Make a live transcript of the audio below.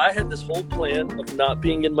I had this whole plan of not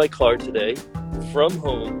being in my car today from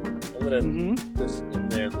home. I'm going to put this in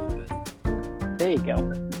there a little bit. There you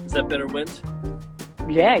go. Is that better wind?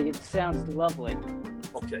 Yeah, it sounds lovely.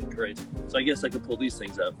 Okay, great. So I guess I could pull these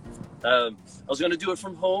things out. I was going to do it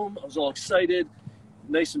from home. I was all excited.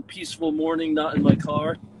 Nice and peaceful morning, not in my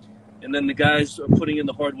car. And then the guys are putting in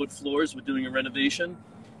the hardwood floors. We're doing a renovation.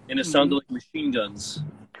 And it sounded like machine guns.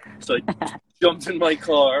 So I jumped in my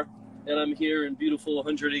car, and I'm here in beautiful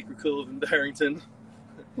 100 Acre Cove in Barrington.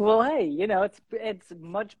 Well, hey, it's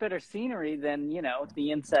much better scenery than, the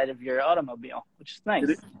inside of your automobile, which is nice.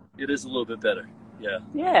 It is a little bit better, yeah.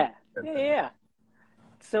 Yeah.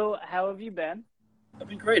 So how have you been? I've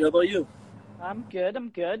been great. How about you? I'm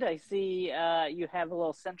good. I see you have a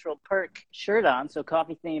little Central Perk shirt on, so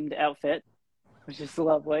coffee-themed outfit, which is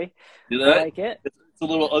lovely. I like it. It's a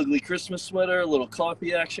little ugly Christmas sweater, a little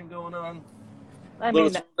coffee action going on. I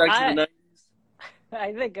mean, back to the 90s.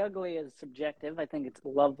 I think ugly is subjective. I think it's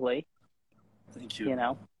lovely. Thank you.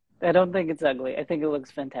 I don't think it's ugly. I think it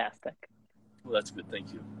looks fantastic. Well, that's good.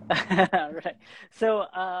 Thank you. All right. So,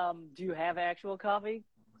 do you have actual coffee?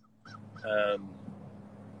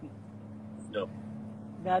 No.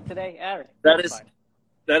 Not today? All right.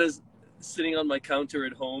 That is sitting on my counter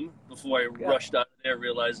at home before I rushed out of there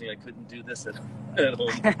realizing I couldn't do this at home.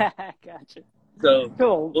 Gotcha. So,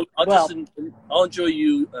 cool. I'll enjoy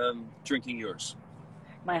you drinking yours.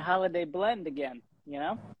 My holiday blend again,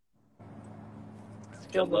 It's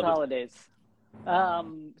filled with holidays.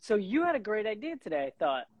 So you had a great idea today, I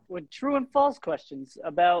thought, with true and false questions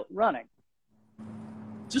about running.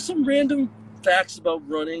 Just some random facts about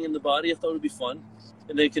running and the body. I thought it would be fun.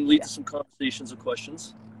 And they can lead to some conversations or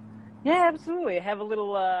questions. Yeah, absolutely. I have a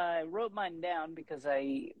little, I wrote mine down because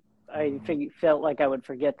I felt like I would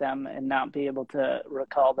forget them and not be able to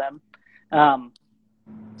recall them.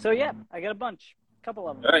 So yeah, I got a couple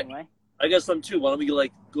of them. All right. Anyway. I got some too. Why don't we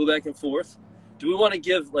go back and forth? Do we want to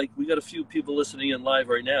give, we got a few people listening in live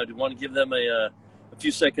right now. Do we want to give them a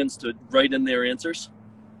few seconds to write in their answers?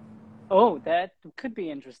 Oh, that could be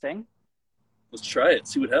interesting. Let's try it.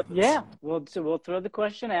 See what happens. Yeah. We'll throw the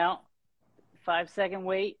question out. 5-second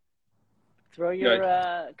wait. Throw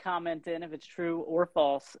your comment in if it's true or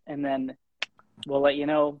false, and then we'll let you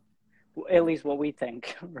know at least what we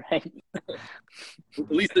think, right?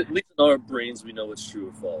 at least in our brains, we know it's true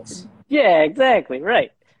or false. Yeah, exactly.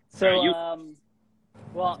 Right. So, right,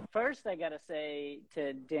 well, first I got to say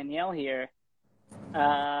to Danielle here,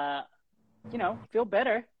 feel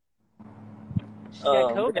better. She's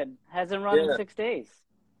got COVID. Hasn't run in 6 days.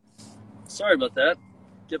 Sorry about that.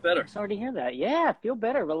 Get better. Sorry to hear that. Yeah, feel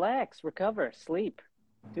better. Relax, recover, sleep.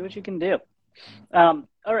 Do what you can do. All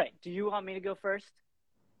right. Do you want me to go first?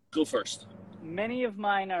 Go first. Many of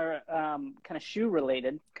mine are kind of shoe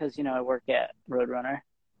related because, I work at Roadrunner.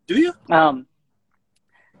 Do you? I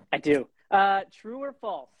do. True or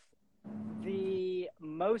false? The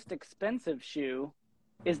most expensive shoe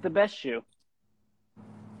is the best shoe.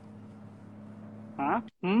 Huh?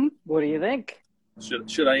 What do you think?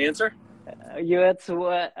 Should I answer? That's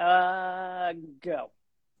what. Go.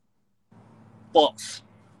 False.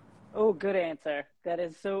 Oh, good answer. That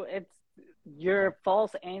is so. Your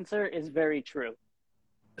false answer is very true.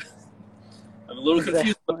 I'm a little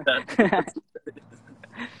confused about that.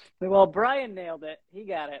 Well, Brian nailed it. He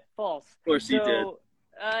got it. False. Of course he did.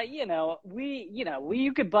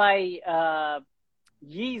 You could buy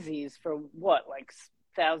Yeezys for what, like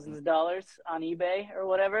thousands of dollars on eBay or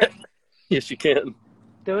whatever. Yes, you can.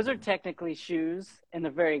 Those are technically shoes, and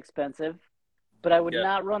they're very expensive. But I would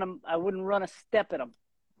not run them. I wouldn't run a step in them.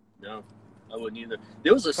 No, I wouldn't either.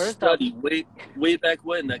 There was a study way back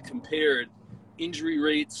when that compared injury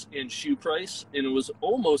rates and shoe price, and it was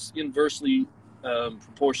almost inversely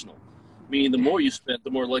proportional. Meaning, the more you spent,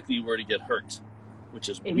 the more likely you were to get hurt, which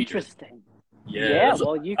is interesting. Weird. Yeah.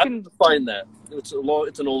 Well, you can find that. It's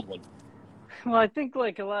an old one. Well, I think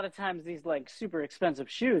a lot of times these super expensive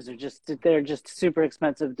shoes they're just super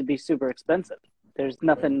expensive to be super expensive. There's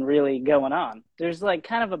nothing really going on. There's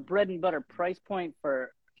kind of a bread and butter price point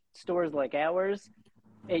for stores like ours.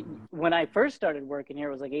 When I first started working here,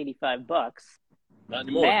 it was like $85. Not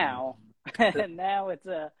anymore. Now it's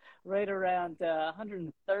right around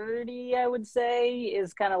 130. I would say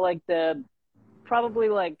is kind of probably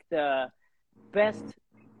the best.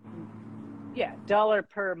 Yeah, dollar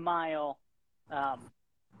per mile.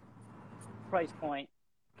 Price point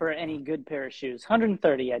for any good pair of shoes.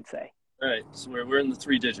 130, I'd say. All right, so we're in the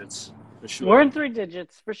 3 digits for sure. We're in 3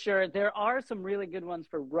 digits for sure. There are some really good ones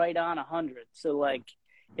for right on 100. So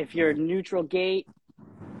if you're neutral gait,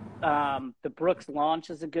 The Brooks Launch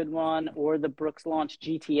is a good one, or the Brooks Launch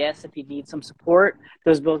GTS if you need some support.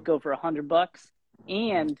 Those both go for $100.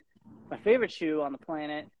 And my favorite shoe on the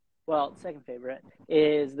planet, well, second favorite,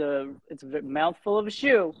 is it's a mouthful of a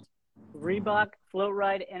shoe, Reebok Float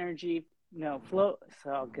Ride Energy. No, Float.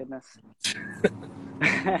 Oh goodness.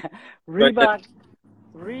 Reebok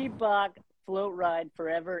Float Ride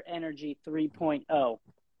Forever Energy 3.0.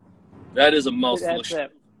 That is a mouthful. That's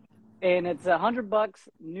it. And it's $100,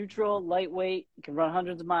 neutral, lightweight. You can run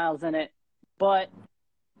hundreds of miles in it, but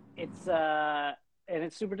it's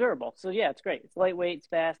super durable. So yeah, it's great. It's lightweight, it's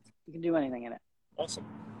fast. You can do anything in it. Awesome.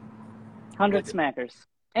 100 smackers.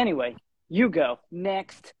 Anyway, you go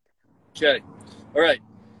next. Okay. All right.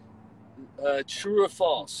 True or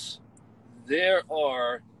false? There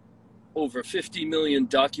are over 50 million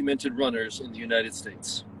documented runners in the United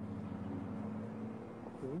States.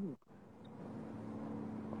 Ooh.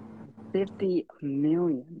 50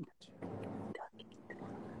 million.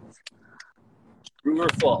 True or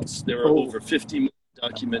false? There are over 50 million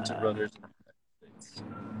documented runners in the United States.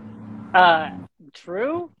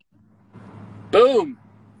 True? Boom!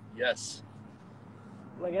 Yes.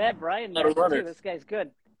 Look at that, Brian. Not a runner. This guy's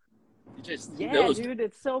good. He knows. Dude,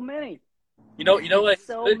 it's so many. You know what?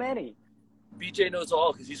 So many. BJ knows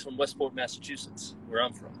all because he's from Westport, Massachusetts, where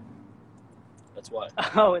I'm from. That's why.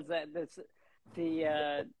 Oh, that's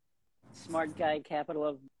the smart guy capital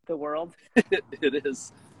of the world? It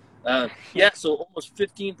is. Yeah, so almost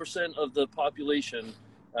 15% of the population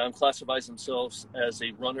classifies themselves as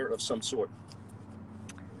a runner of some sort.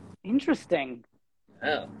 Interesting.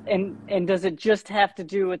 Yeah. And does it just have to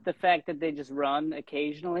do with the fact that they just run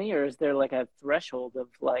occasionally, or is there like a threshold of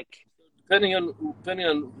like? Depending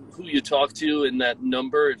on who you talk to in that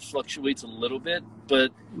number, it fluctuates a little bit.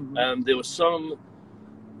 But there was some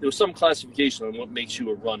classification on what makes you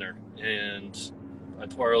a runner, and I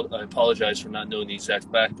apologize for not knowing the exact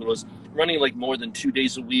fact, but it was running like more than 2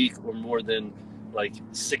 days a week or more than like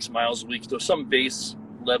 6 miles a week. There's some base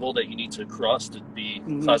level that you need to cross to be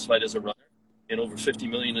classified as a runner. And over 50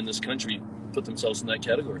 million in this country put themselves in that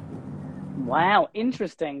category. Wow,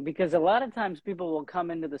 interesting. Because a lot of times people will come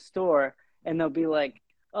into the store and they'll be like,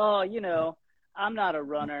 oh, I'm not a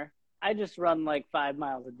runner. I just run like 5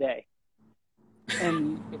 miles a day.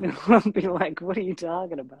 And we'll be like, what are you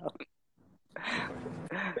talking about?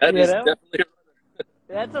 That is definitely a runner.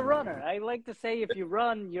 That's a runner. I like to say if you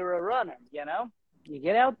run, you're a runner, You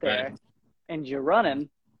get out there and you're running,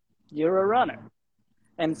 you're a runner.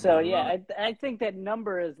 And so, yeah, I think that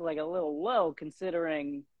number is like a little low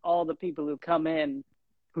considering all the people who come in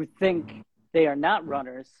who think they are not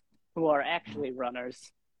runners, who are actually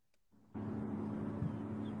runners.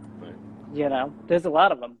 Right. There's a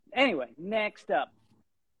lot of them. Anyway, next up.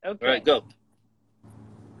 Okay. All right, go.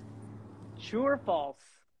 True or false?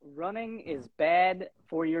 Running is bad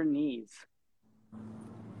for your knees.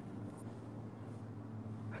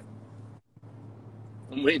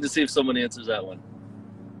 I'm waiting to see if someone answers that one.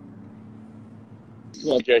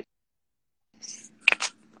 Come on, Jay.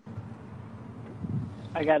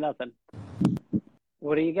 I got nothing.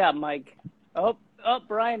 What do you got, Mike? Oh,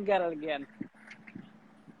 Brian got it again.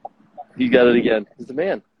 He got it again. He's the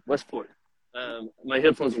man. Westport. My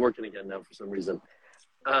headphones are working again now for some reason.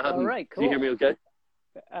 All right, cool. Can you hear me okay?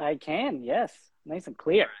 I can, yes. Nice and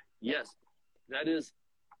clear. Yes. That is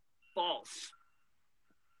false.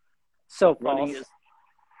 So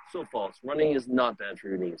false. Running is not bad for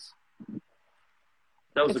your knees.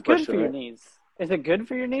 That was the question. It's good for your knees. Is it good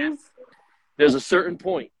for your knees? There's a certain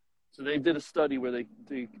point. So they did a study where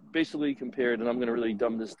they basically compared, and I'm going to really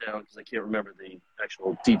dumb this down because I can't remember the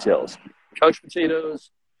actual details. Couch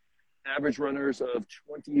potatoes, average runners of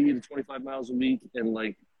 20 to 25 miles a week, and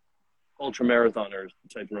like ultra marathoners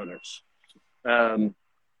type runners. And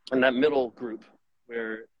that middle group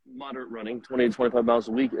where moderate running, 20 to 25 miles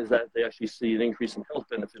a week, is that they actually see an increase in health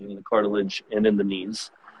benefit in the cartilage and in the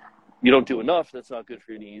knees. You don't do enough, that's not good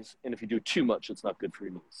for your knees. And if you do too much, it's not good for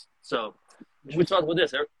your knees. So we talk about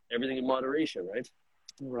this, everything in moderation, right?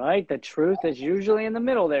 Right. The truth is usually in the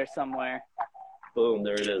middle there somewhere. Boom,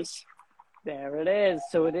 there it is. There it is.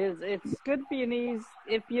 So it's good for your knees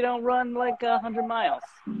if you don't run like 100 miles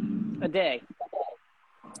a day.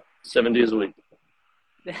 7 days a week.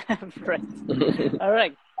 Right. All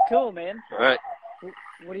right. Cool, man. All right.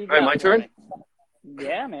 What do you got? All right, my turn?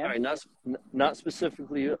 Yeah, man. All right, not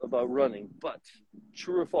specifically about running, but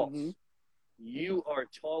true or false? Mm-hmm. You are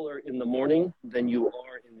taller in the morning than you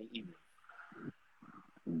are in the evening.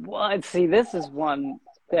 What? See, this is one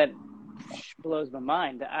that blows my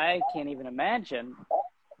mind. I can't even imagine.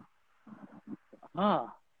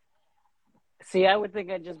 See, I would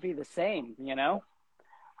think I'd just be the same,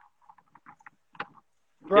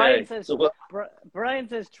 Brian says So what? Brian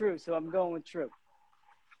says true, so I'm going with true.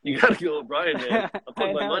 You got to go with Brian, man. I'm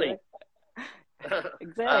putting my money. Right?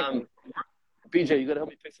 Exactly. BJ, you got to help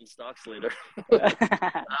me pick some stocks later.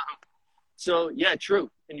 So yeah, true.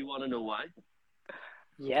 And you want to know why?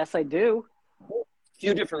 Yes, I do. A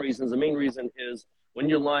few different reasons. The main reason is when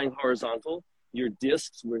you're lying horizontal, your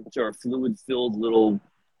discs, which are fluid-filled little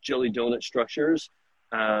jelly donut structures,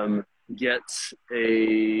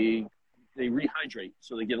 they rehydrate,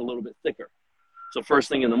 so they get a little bit thicker. So first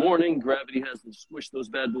thing in the morning, gravity has to squish those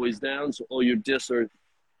bad boys down, so all your discs are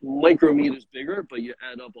micrometers bigger, but you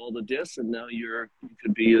add up all the discs, and now you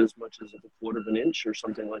could be as much as a quarter of an inch or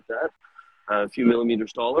something like that, a few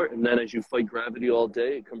millimeters taller. And then as you fight gravity all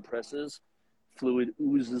day, it compresses, fluid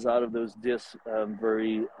oozes out of those discs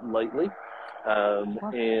very lightly,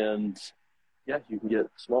 and yeah, you can get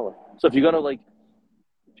smaller. So if you're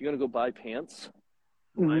gonna go buy pants,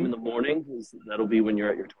 time in the morning, that'll be when you're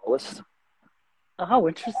at your tallest. Oh,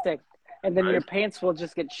 interesting. And then Right. your pants will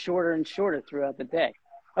just get shorter and shorter throughout the day.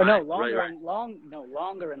 Oh no, Right, longer right. and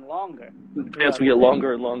longer and longer. The pants will get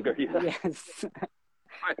longer and longer. Yeah. Yes.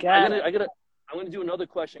 All Got right. it. I'm gonna do another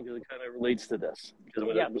question because it kind of relates to this. Because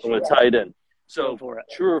I'm Yeah, gonna tie it in. Go So, for it.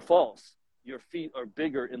 true or false? Your feet are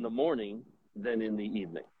bigger in the morning than in the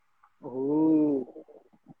evening. Ooh,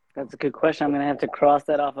 that's a good question. I'm gonna have to cross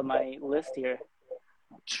that off of my list here.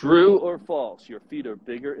 True or false? Your feet are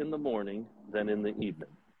bigger in the morning than in the evening.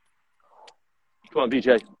 Come on,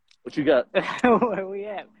 BJ. What you got? Where are we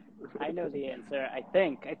at? I know the answer. I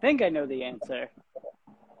think I know the answer.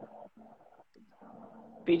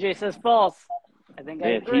 BJ says false. I think I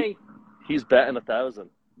Man, agree. He's batting 1,000.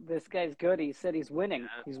 This guy's good. He said he's winning.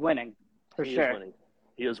 He's winning for He sure. is winning.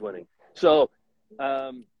 He is winning. So,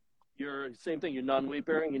 you're same thing. You're non-weight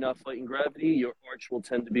bearing. You're not fighting gravity. Your arch will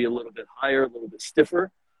tend to be a little bit higher, a little bit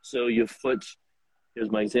stiffer. So your foot, here's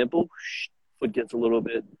my example, foot gets a little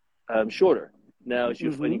bit shorter. Now, as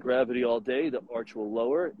you're fighting gravity all day, the arch will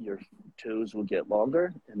lower. Your toes will get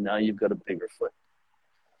longer, and now you've got a bigger foot.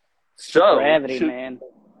 So, Gravity, man.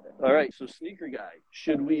 All right. So, sneaker guy,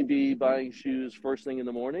 should we be buying shoes first thing in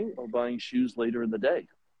the morning or buying shoes later in the day?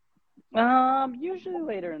 Usually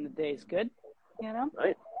later in the day is good. You know,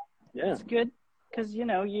 Right. Yeah. it's good because you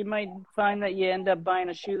might find that you end up buying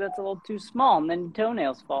a shoe that's a little too small, and then your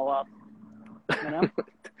toenails fall off. You know.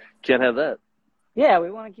 Can't have that. Yeah,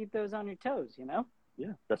 we want to keep those on your toes. You know.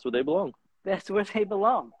 Yeah, that's where they belong. That's where they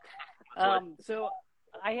belong. Right. So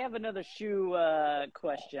I have another shoe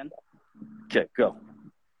question. Okay, go.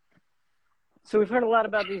 So we've heard a lot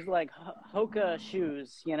about these like Hoka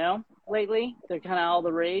shoes, lately. They're kind of all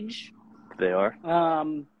the rage. They are.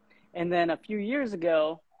 And then a few years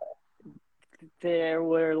ago, there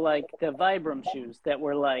were like the Vibram shoes that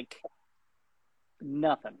were like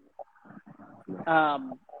nothing.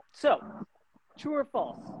 So, true or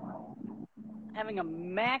false? Having a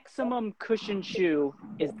maximum cushion shoe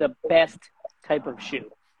is the best type of shoe.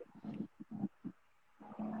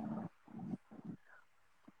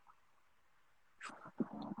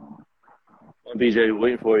 Come on, BJ,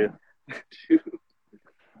 waiting for you.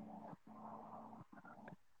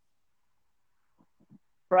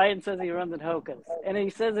 Brian says he runs at Hoka's, and he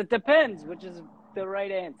says it depends, which is the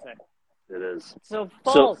right answer. It is. So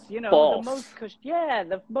false, false.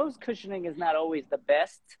 the most cushioning is not always the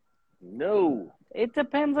best. No. It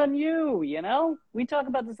depends on you, We talk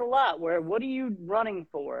about this a lot, where what are you running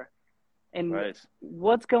for? And Right.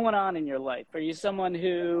 what's going on in your life? Are you someone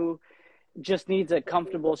who just needs a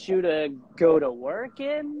comfortable shoe to go to work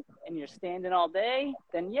in and you're standing all day?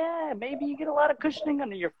 Then yeah, maybe you get a lot of cushioning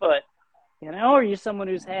under your foot. Or are you someone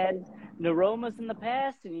who's had neuromas in the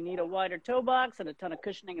past and you need a wider toe box and a ton of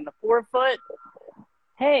cushioning in the forefoot?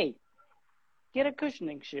 Hey, get a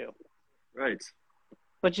cushioning shoe. Right.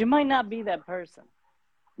 But you might not be that person.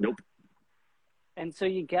 Nope. And so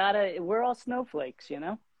we're all snowflakes,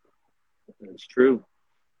 That's true.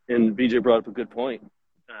 And BJ brought up a good point.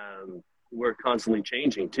 We're constantly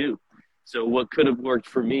changing too. So what could have worked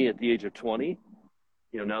for me at the age of 20,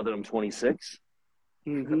 now that I'm 26,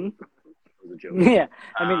 Mm-hmm. that was a joke. Yeah.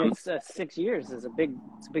 I mean, it's 6 years is it's a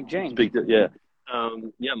big change. Yeah.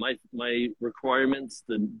 My requirements,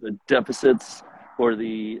 the deficits or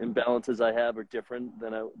the imbalances I have are different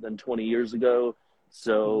than 20 years ago.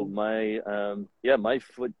 So my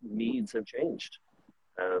foot needs have changed.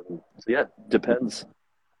 Depends.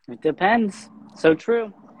 It depends. So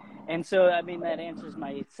true. And so, I mean, that answers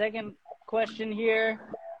my second question here.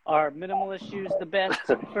 Are minimalist shoes the best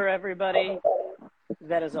for everybody?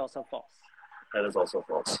 That is also false. That is also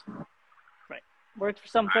false. Right. Works for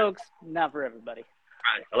some folks, not for everybody.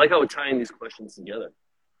 Right. I like how we're tying these questions together.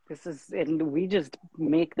 And we just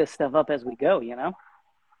make this stuff up as we go, you know?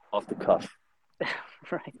 Off the cuff.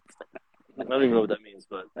 Right. I don't even know what that means,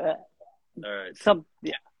 but Uh, all right.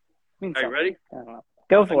 yeah. Means All right, something. ready? I don't know.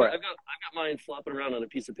 Go for it. I've got mine flopping around on a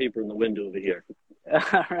piece of paper in the window over here.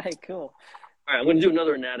 All right, cool. All right, I'm going to do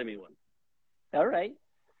another anatomy one. All right.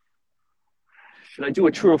 Should I do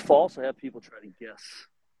a true or false? I have people try to guess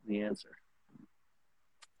the answer.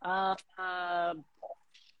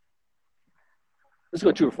 Let's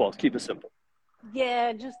go true or false. Keep it simple.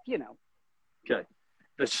 Yeah, just, you know. Okay.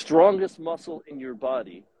 The strongest muscle in your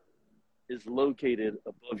body is located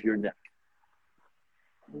above your neck.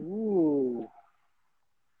 Ooh.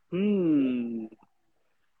 Hmm.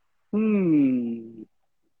 Hmm.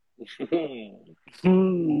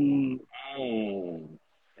 Hmm.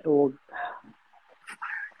 Oh.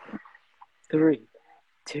 3,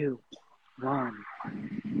 2, 1.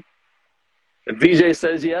 If VJ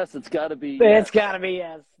says yes, it's got to be yes. It's got to be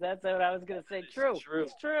yes. That's what I was going to say. True. True.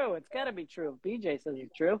 It's true. It's got to be true. If BJ says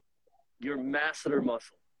it's true. Your masseter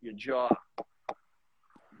muscle, your jaw,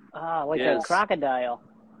 Ah, like Yes. a crocodile.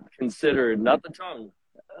 considered, not the tongue.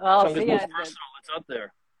 Oh, Tongue is see, most versatile. It's up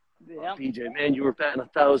there. yeah. BJ, man, you were batting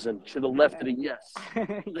 1,000. Should have left it a yes.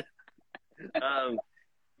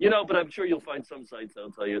 But I'm sure you'll find some sites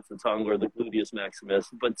that'll tell you it's the tongue or the gluteus maximus.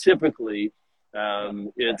 But typically,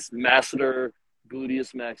 it's masseter,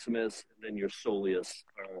 gluteus maximus, and then your soleus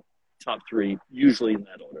are top 3, usually in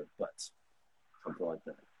that order, but something like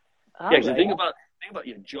that. All Yeah, because right. think about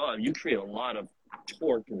your jaw. You create a lot of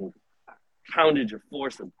torque and poundage or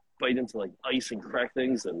force to bite into like ice and crack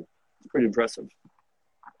things, and it's pretty impressive.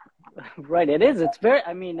 Right, it is. It's very.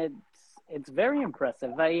 I mean, it's very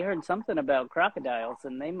impressive. I heard something about crocodiles,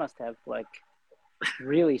 and they must have like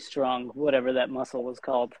really strong whatever that muscle was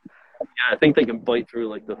called. Yeah, I think they can bite through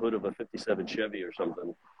like the hood of a '57 Chevy or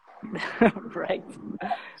something. Right,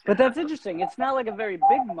 but that's interesting. It's not like a very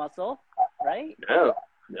big muscle, right?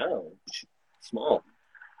 No, small.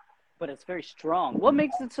 But it's very strong. What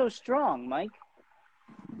makes it so strong, Mike?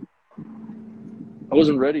 I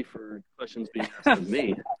wasn't ready for questions being asked of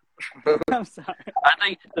me. I'm sorry. I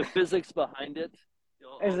think the physics behind it.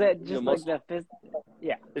 Is that just like muscle, the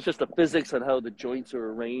Yeah. It's just the physics on how the joints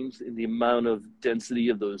are arranged and the amount of density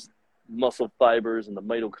of those muscle fibers and the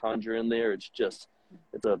mitochondria in there. It's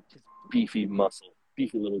a beefy muscle,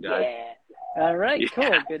 beefy little guy. Yeah. All right.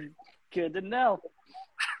 Yeah. Cool. Good to know.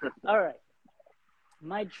 All right.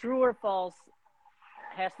 My true or false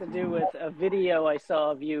has to do with a video I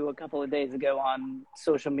saw of you a couple of days ago on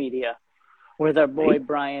social media with our boy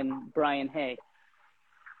Brian Hay.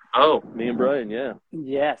 Oh, me and Brian, yeah.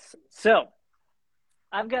 Yes. So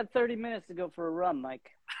I've got 30 minutes to go for a run, Mike.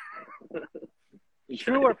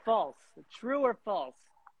 True or false? True or false?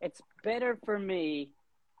 It's better for me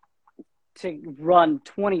to run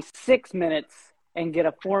 26 minutes and get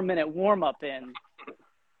a 4-minute warm-up in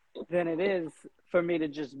than it is for me to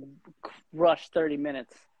just rush 30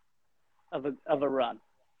 minutes of a run.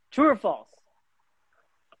 True or false?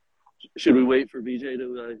 Should we wait for BJ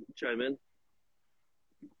to chime in?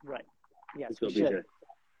 Right. Yes, Let's go, we should. BJ.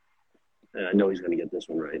 Yeah, I know he's going to get this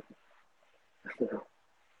one right. Come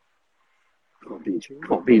on, Beach.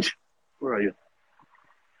 Come on, Beach. Where are you?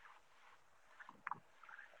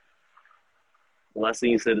 The last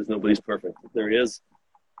thing he said is nobody's perfect. There he is.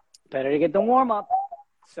 Better to get the warm-up.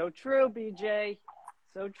 So true, BJ.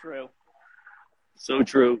 So true. So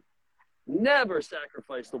true. Never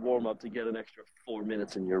sacrifice the warm-up to get an extra 4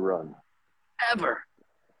 minutes in your run. Ever.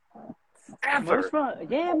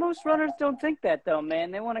 Most runners don't think that, though,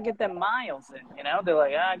 man. They want to get them miles in, you know? They're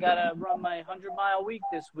like, I got to run my 100-mile week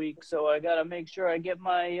this week, so I got to make sure I get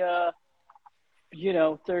my,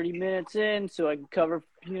 30 minutes in so I can cover,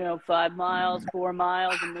 5 miles, 4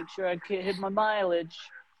 miles, and make sure I can hit my mileage.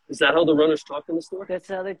 Is that how the runners talk in the store? That's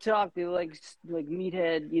how they talk. They're like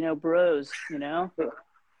meathead, bros,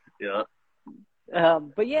 Yeah.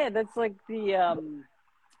 But yeah, that's like the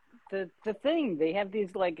thing. They have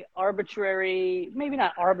these like arbitrary, maybe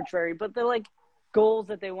not arbitrary, but they're like goals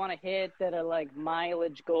that they want to hit that are like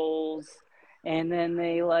mileage goals. And then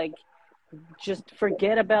they like just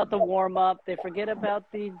forget about the warm up. They forget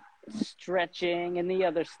about the stretching and the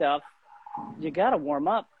other stuff. You got to warm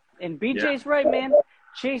up. And BJ's right, man.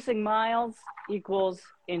 Chasing miles equals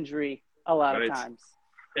injury a lot of times.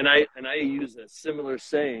 And I use a similar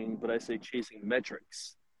saying, but I say chasing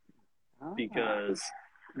metrics because,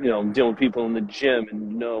 I'm dealing with people in the gym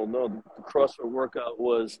and the CrossFit workout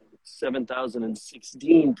was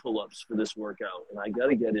 7,016 pull-ups for this workout. And I got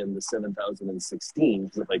to get in the 7,016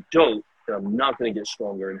 because if I don't, then I'm not going to get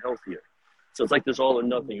stronger and healthier. So it's like this all or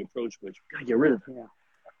nothing approach, which got to get rid of it.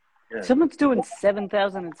 Yeah. Yeah. Someone's doing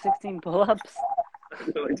 7,016 pull-ups.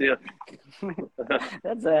 No idea.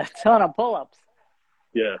 That's a ton of pull-ups.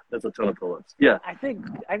 Yeah, that's a ton of pull-ups. Yeah. I think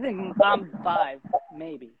I'm 5,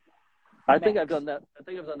 maybe. I think I've done that. I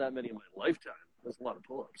think I've done that many in my lifetime. That's a lot of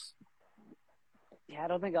pull-ups. Yeah, I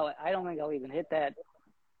don't think I'll even hit that.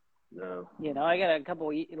 No. You know, I got a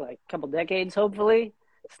couple decades, hopefully.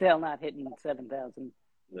 Still not hitting 7,000.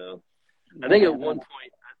 No. I think at one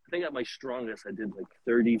point, I think at my strongest, I did like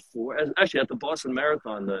 34. Actually, at the Boston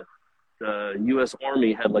Marathon, the U.S.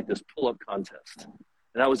 Army had like this pull-up contest,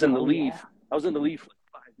 and I was in the lead. Yeah. I was in the lead for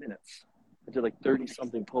like 5 minutes. I did like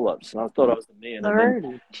 30-something pull-ups, and I thought I was the man.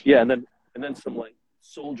 30. And then some like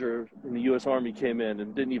soldier in the U.S. Army came in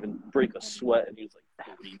and didn't even break a sweat, and he was like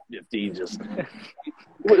 40, 50, just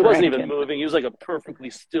it wasn't even moving. He was like a perfectly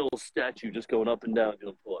still statue, just going up and down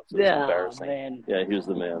doing pull-ups. It was embarrassing. Man. Yeah, he was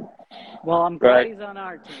the man. Well, I'm glad he's on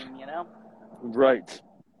our team, you know? Right.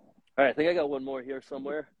 All right, I think I got one more here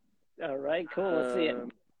somewhere. All right, cool. Let's see it.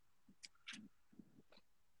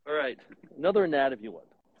 All right, another anatomy one.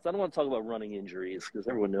 Because I don't want to talk about running injuries, because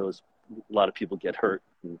everyone knows a lot of people get hurt.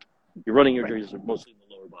 And your running injuries are mostly in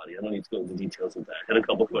the lower body. I don't need to go into details of that. I had a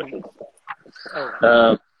couple questions.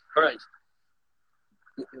 All right.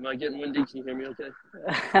 Am I getting windy? Can you hear me okay?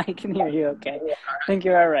 I can hear you okay. I think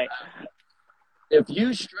you're all right. If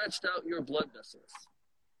you stretched out your blood vessels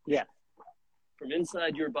from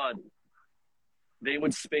inside your body, they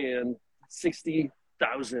would span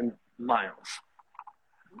 60,000 miles.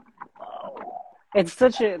 Wow. It's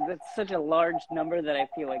such a large number that I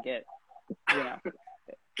feel like it, you know.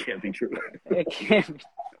 Can't be true. It can't be.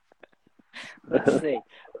 Let's see.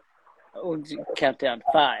 We'll count down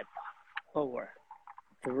 5, 4,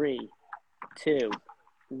 3, 2,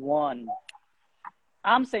 1.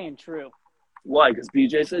 I'm saying true. Why? Because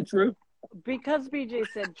BJ said true? Because BJ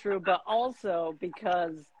said true, but also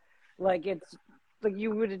because, like, it's like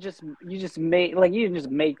you just make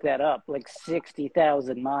that up, like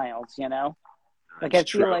 60,000 miles, you know? Like, I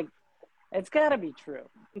feel like it's got to be true.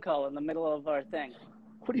 Call in the middle of our thing.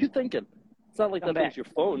 What are you thinking? It's not like that thing's your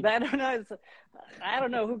phone. I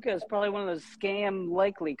don't know who cares. Probably one of those scam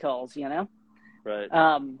likely calls, you know? Right.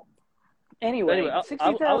 Anyway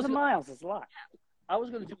 60,000 miles is a lot. I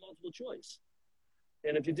was going to do multiple choice.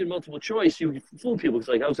 And if you did multiple choice, you would fool people. It's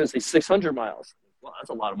like, I was going to say 600 miles. Well,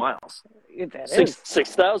 that's a lot of miles. That is.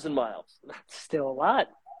 6,000 miles. Still a lot.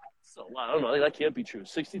 Still a lot. I don't know. That can't be true.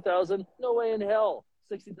 60,000? No way in hell.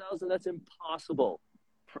 60,000? That's impossible.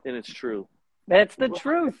 And it's true. That's the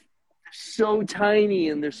truth. They're so tiny,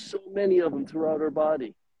 and there's so many of them throughout our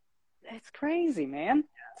body. That's crazy, man.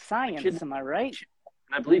 Science, am I right?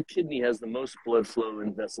 And I believe kidney has the most blood flow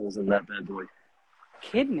and vessels in that bad boy.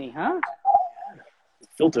 Kidney, huh?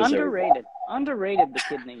 Filters underrated. Underrated, the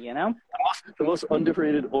kidney, you know? The most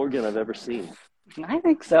underrated organ I've ever seen. I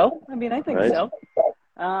think so. I think right? so.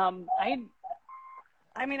 I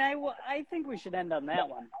think we should end on that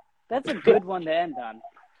one. That's a good one to end on.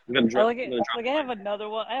 I have another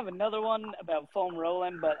one. I have another one about foam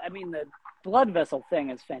rolling, but I mean the blood vessel thing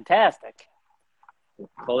is fantastic.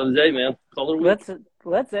 Call it a day, man. Call it a week.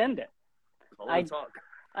 Let's end it. Call it a talk.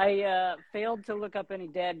 I failed to look up any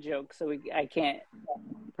dad jokes, so I can't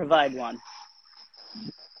provide one.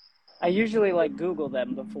 I usually Google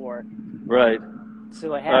them before. Right.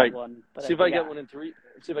 So I have one. But see if I get one in 3.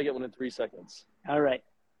 See if I get one in 3 seconds. All right.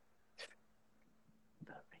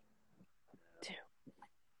 2,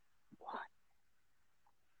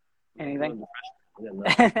 1. Anything?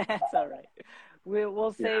 That's all right.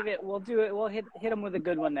 We'll save it. We'll do it. We'll hit them with a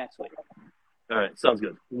good one next week. All right, sounds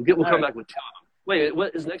good. We'll come back with 2 of them. Wait,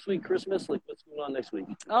 what is next week? Christmas? Like, what's going on next week?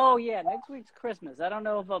 Oh yeah, next week's Christmas. I don't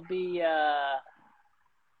know if I'll be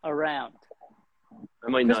around. I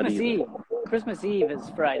might not either. Christmas Eve is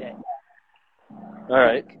Friday. All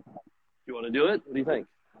right. You want to do it? What do you think?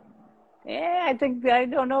 Yeah, I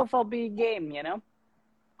don't know if I'll be game. You know.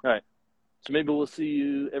 All right. So maybe we'll see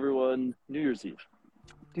you, everyone, New Year's Eve.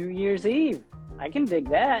 New Year's Eve. I can dig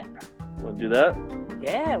that. Want to do that?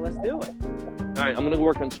 Yeah, let's do it. All right, I'm going to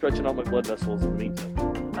work on stretching out my blood vessels in the meantime.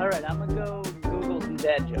 All right, I'm going to go Google some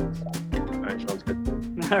dad jokes. All right, sounds good.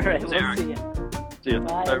 All right, we'll see you. See you.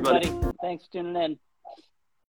 Bye, everybody. Thanks for tuning in.